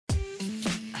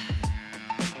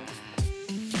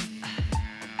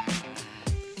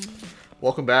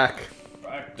Welcome back.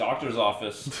 Back, doctor's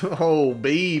office. Oh,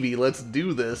 baby, let's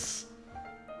do this.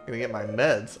 Gonna get my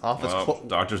meds. Office Well,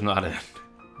 doctor's not in.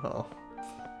 Oh.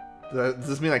 Does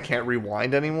this mean I can't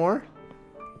rewind anymore?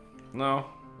 No.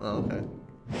 Oh, okay.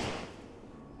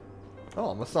 Oh,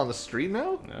 I'm on the street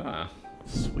now? Yeah.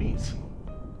 Sweet. Is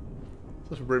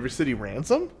this River City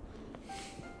Ransom?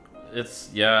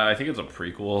 Yeah, I think it's a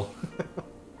prequel.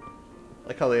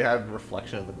 Like how they have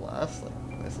reflection of the glass. Like,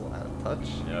 nice little added touch.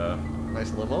 Yeah.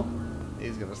 Nice limo.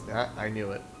 He's gonna stay. I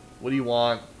knew it. What do you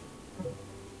want?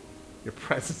 Your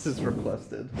presence is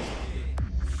requested.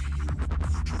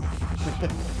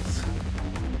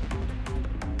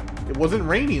 It wasn't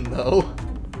raining though.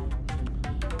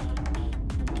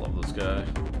 Love this guy.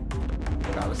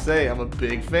 Gotta say, I'm a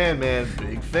big fan, man.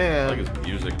 Big fan. I like his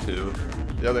music too.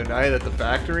 The other night at the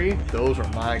factory, those were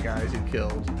my guys who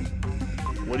killed.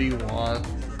 What do you want?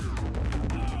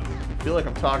 I feel like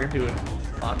I'm talking to an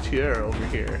auteur over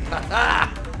here.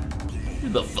 You're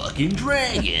the fucking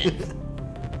dragon.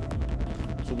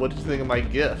 So what did you think of my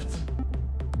gift?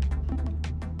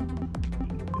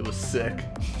 It was sick.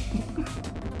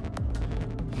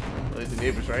 Noisy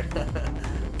neighbors, right?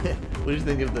 What did you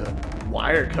think of the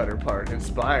wire cutter part?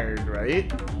 Inspired,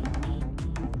 right?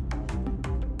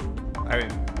 I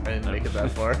didn't make it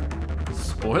that far.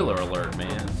 Spoiler alert,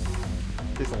 man.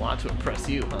 Takes a lot to impress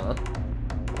you, huh?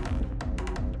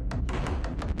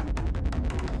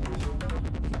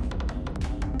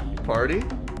 You party?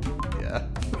 Yeah.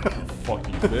 Fuck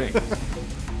you think?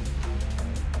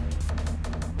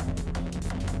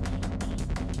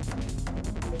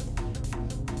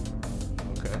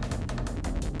 Okay.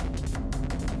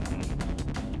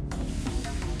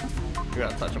 You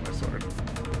gotta touch on my sword.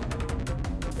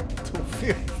 Don't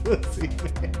feel pussy,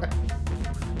 man.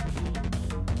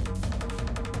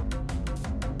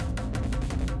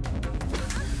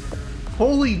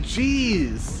 Holy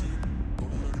jeez!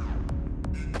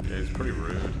 Yeah, he's pretty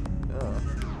rude. Oh.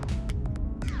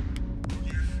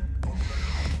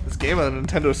 This game on the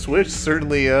Nintendo Switch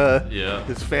certainly Yeah.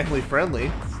 is family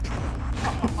friendly.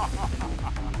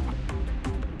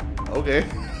 Okay.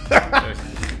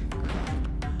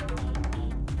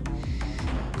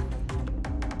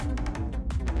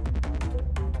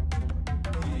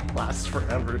 Lasts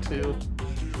forever too.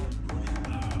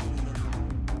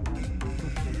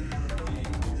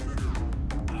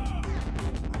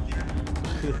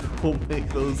 We'll make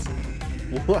those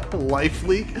what life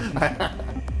leak.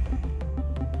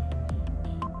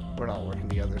 We're not working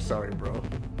together. Sorry, bro.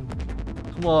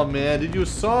 Come on, man. Did you a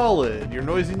solid? Your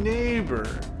noisy neighbor.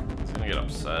 He's gonna get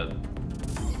upset.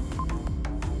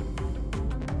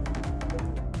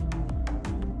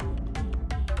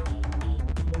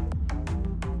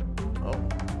 Oh.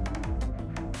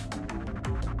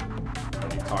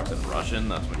 When he talks in Russian,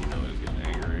 that's when you know he's getting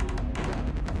angry.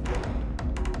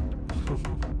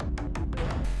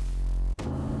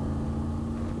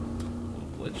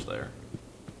 Glitch there.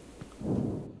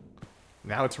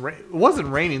 Now it's rain. It wasn't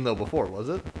raining though before, was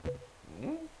it?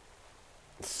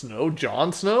 Snow?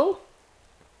 Jon Snow?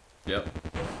 Yep.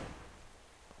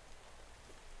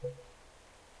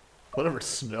 Whatever,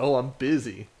 Snow. I'm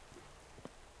busy.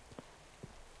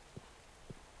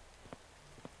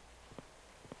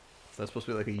 Is that supposed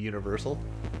to be like a universal?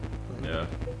 Yeah.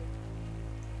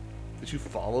 Did you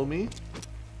follow me?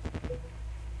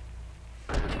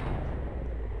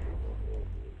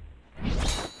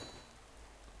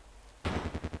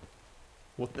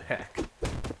 What the heck?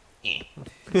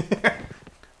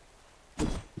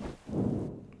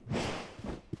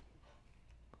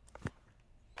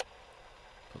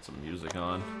 Put some music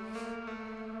on.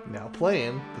 Now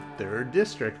playing the 3rd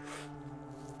district.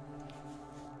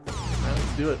 Now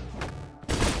let's do it.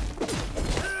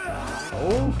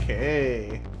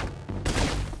 Okay.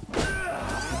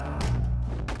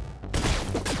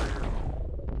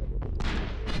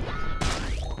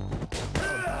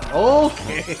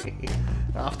 Okay.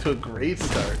 Off to a great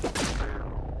start.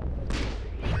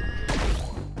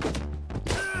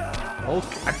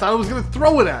 Okay. I thought I was gonna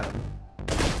throw it at him.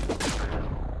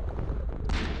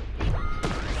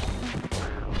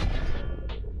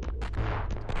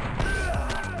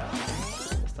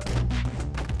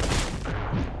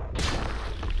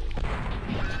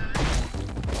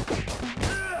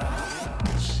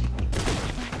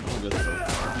 Good so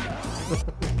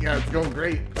far. Yeah, it's going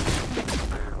great.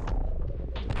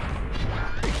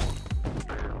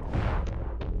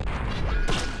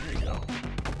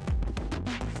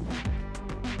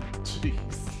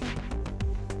 Jeez.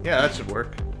 Yeah, that should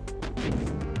work.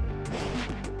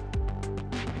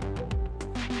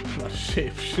 Oh,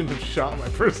 shape shouldn't have shot my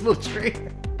personal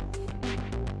trainer.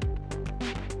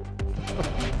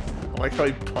 like how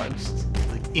he punched.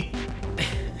 Like, here.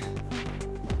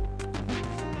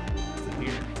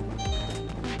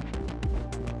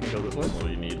 Can you go this way? So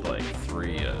you need like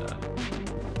 3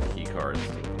 key cards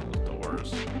to open those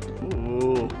doors.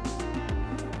 Ooh.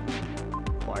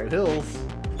 Quiet Hills.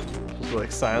 Just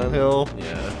like Silent Hill.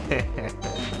 Yeah.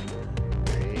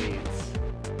 Great.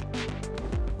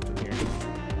 What's in here? Is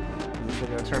this thing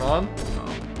gonna turn on?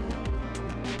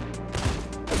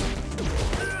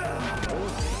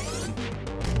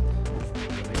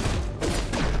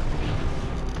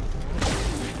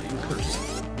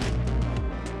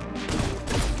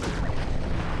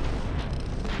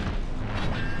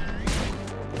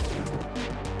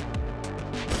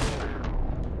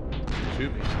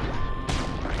 Shoot me.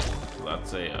 So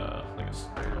that's a like a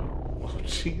Oh,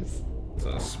 jeez. it's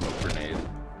a smoke grenade.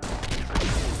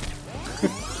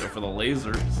 So for the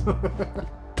lasers.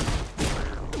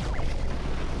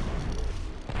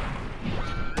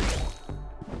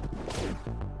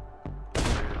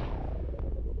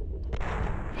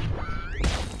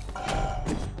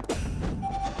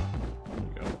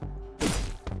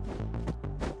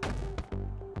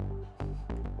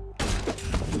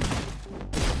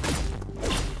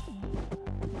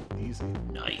 Easy.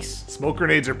 Nice. Smoke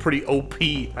grenades are pretty OP.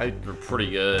 They're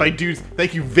pretty good. My dudes,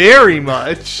 thank you very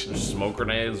much. There's smoke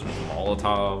grenades, there's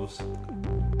Molotovs.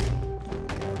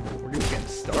 We're just getting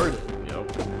started.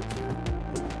 Yep.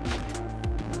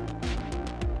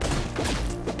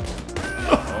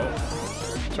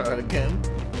 Oh, Try that again.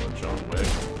 John Wick.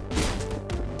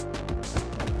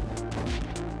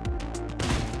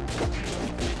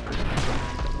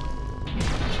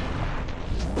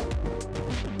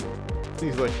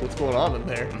 He's like, what's going on in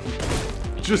there?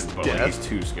 Just But death. he's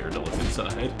too scared to look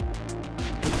inside.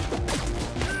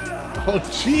 Oh,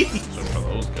 jeez. So for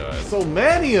those guys. So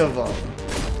many of them.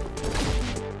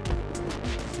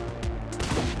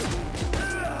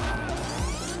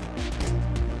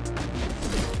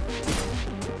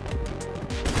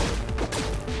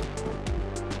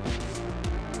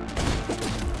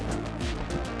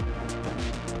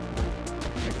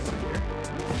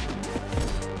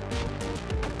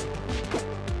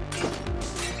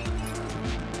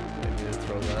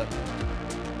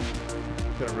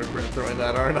 Gonna regret throwing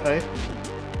that, aren't I?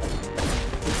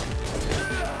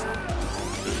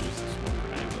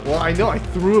 Well, I know, I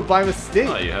threw it by mistake.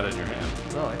 Oh, you had it in your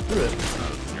hand. No, I threw it.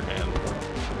 Not in your hand.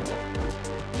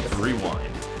 Let's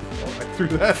rewind. Well, I threw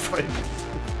that fight.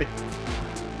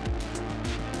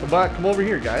 Come on, come over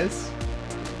here, guys.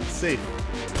 It's safe.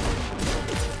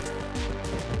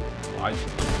 Why?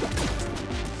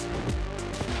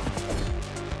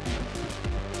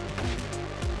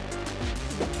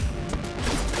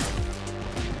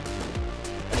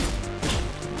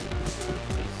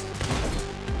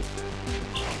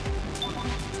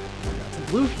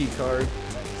 Blue key card.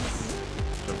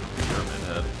 Pyramid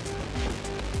head.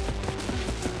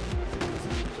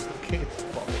 Just in case.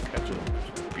 Bottle ketchup.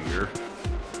 Beer.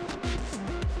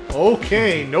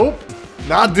 Okay, nope.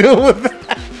 Not dealing with that.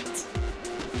 I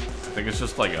think it's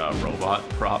just like a robot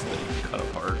prop that you can cut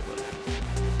apart. But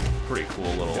pretty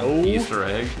cool little No. Easter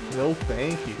egg. No,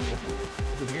 thank you.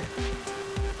 What's in here?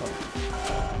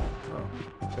 Oh,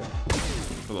 okay.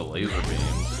 For the laser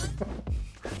beams.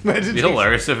 Imagine It'd be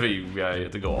hilarious if you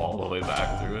had to go all the way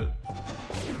back through it.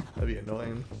 That'd be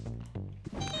annoying.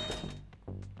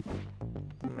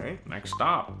 Alright. Next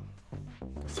stop.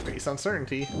 Space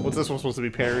uncertainty. What's this one supposed to be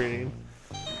parodying?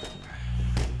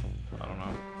 I don't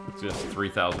know. It's just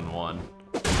 3001.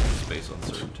 Space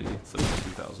uncertainty instead of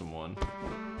 2001.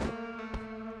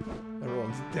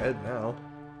 Everyone's dead now.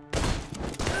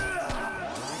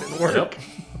 Didn't work. Yep.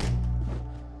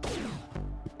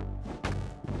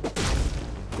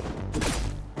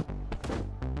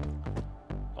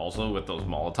 Also, with those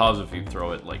Molotovs, if you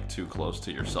throw it like too close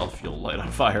to yourself, you'll light on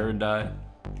fire and die.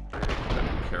 Gotta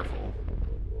be careful.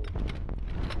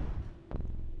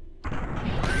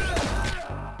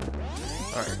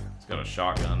 Alright. It's got a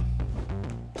shotgun.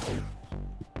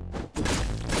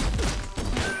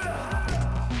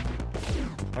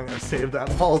 I'm gonna save that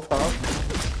Molotov.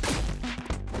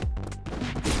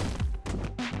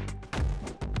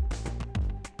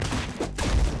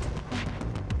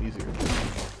 Easier.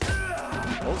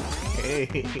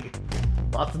 Okay.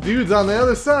 Lots of dudes on the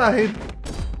other side.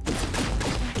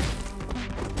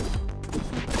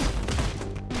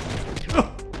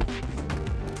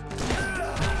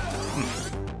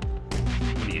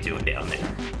 What are you doing down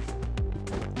there?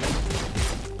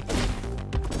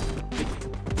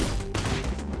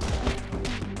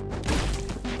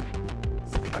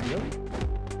 Kind of.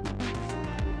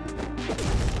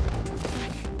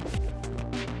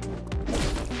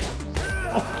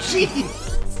 Oh,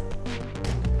 jeez!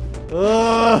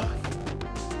 Ugh!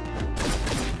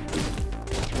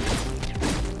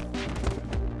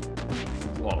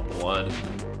 A lot of blood.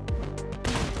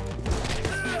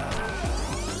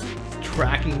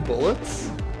 Tracking bullets?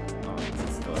 Oh,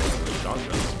 it's the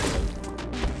shotgun.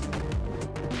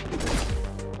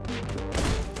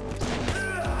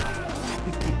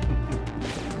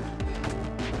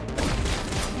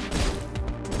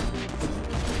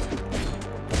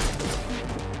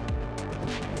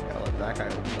 That guy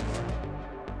opened the door.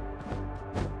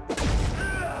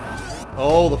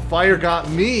 Oh, the fire got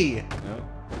me! Yeah.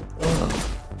 Ugh.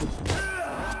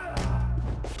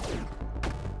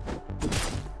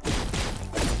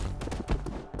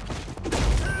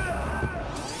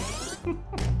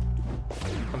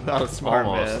 I'm not a smart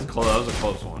Almost. man. That was a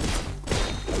close one.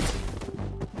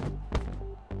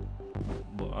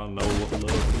 But I know what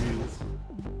love is.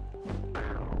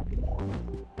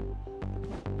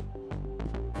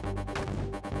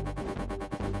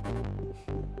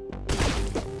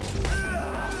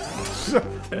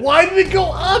 Why did it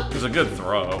go up? It was a good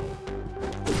throw. Alright,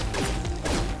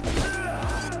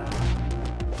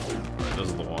 this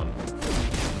is the one.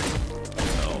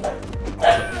 No.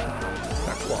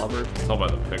 Got clobbered. It's all by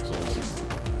the pixels.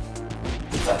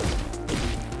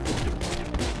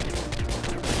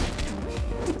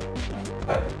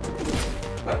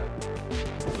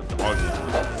 The dogs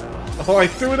are... Oh, I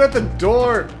threw it at the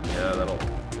door! Yeah, that'll...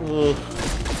 Ugh.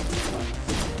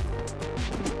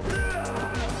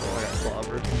 Oh, I got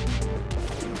clobbered.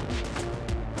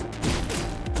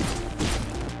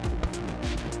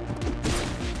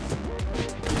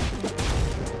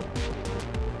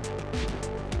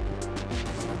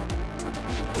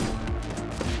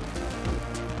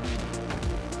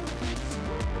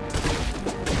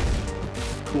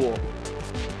 Cool.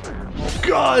 Oh,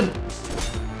 God!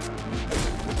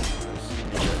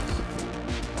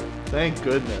 Thank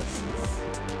goodness.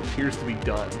 This appears to be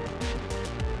done.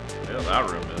 Yeah,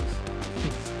 that room is.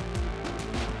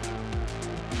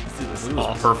 Let's do this. This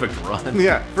was a perfect run.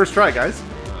 Yeah, first try, guys.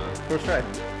 First try.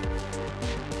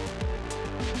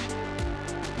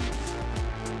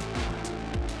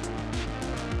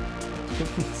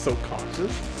 So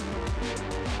cautious.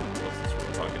 What's this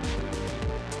room fucking...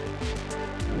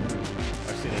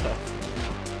 I've seen enough.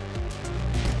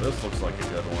 This looks like a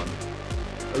good one.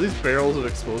 Are these barrels of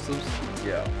explosives?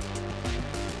 Yeah.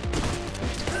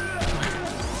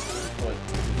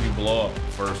 If you blow up the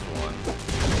first one,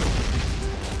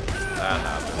 that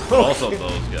happens. But also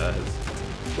those guys.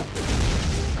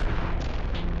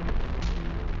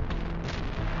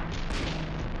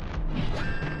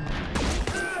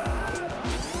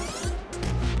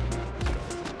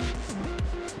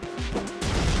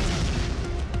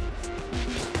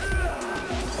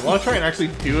 I want to try and actually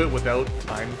do it without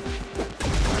time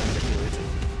manipulation.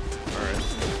 Alright.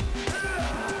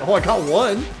 Oh, I got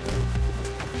one!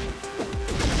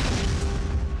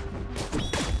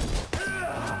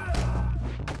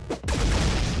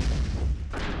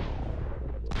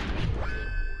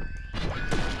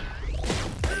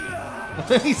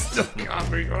 He still got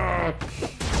me! Oh.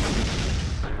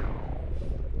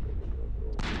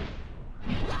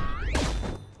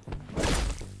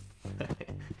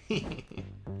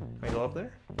 Can I go up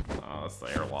there? Oh, that's the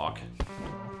airlock.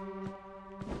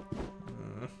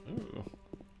 Ooh.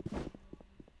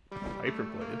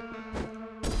 Hyperblade.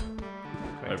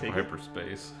 Can I take it?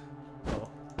 Hyperspace. Oh.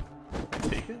 Can I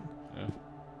take it? Yeah.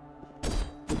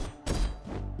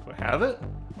 Do I have it?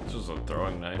 It's just a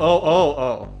throwing knife.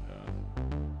 Oh. Yeah.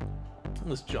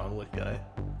 This John Wick guy.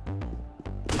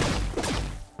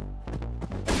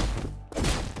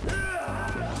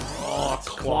 Oh,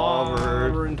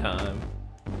 clobbered. In time.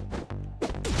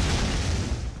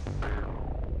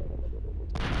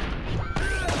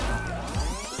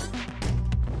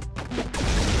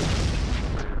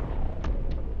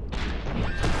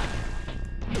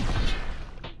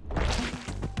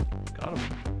 Got him.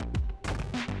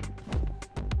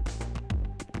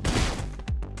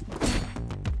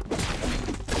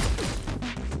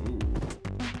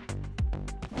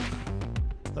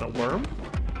 Is that a worm?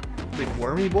 Big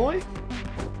wormy boy?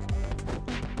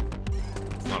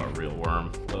 It's not a real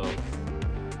worm, though.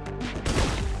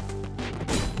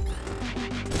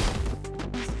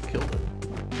 Killed it.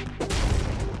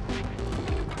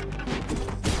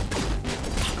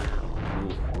 Ooh.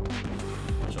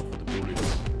 Watch out for the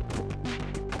booties.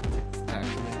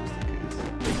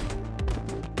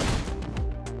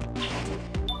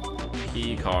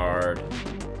 Key card.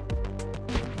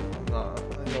 I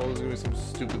know there's gonna be some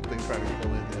stupid thing trying to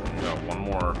kill me. We got one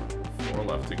more floor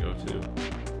left to go to.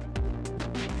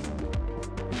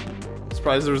 This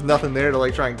surprised there was nothing there to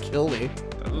like try and kill me.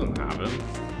 That doesn't happen.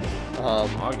 What are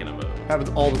you talking about? Happens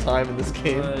all the time in this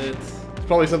game. What? It's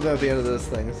probably something at the end of this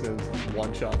thing that's gonna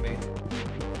one-shot me.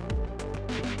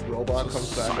 Robot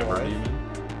comes back Cyber alive. demon.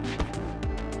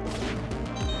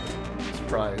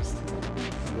 Surprised.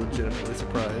 Legitimately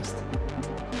surprised.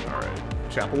 Alright.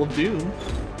 Chapel of Doom.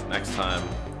 Next time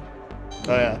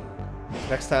Oh yeah.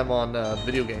 Next time on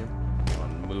video game.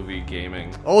 on movie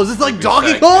gaming. Oh, is this like Movie Donkey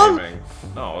set Kong? gaming.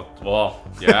 No, well,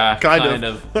 yeah, kind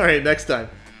of. Alright, next time.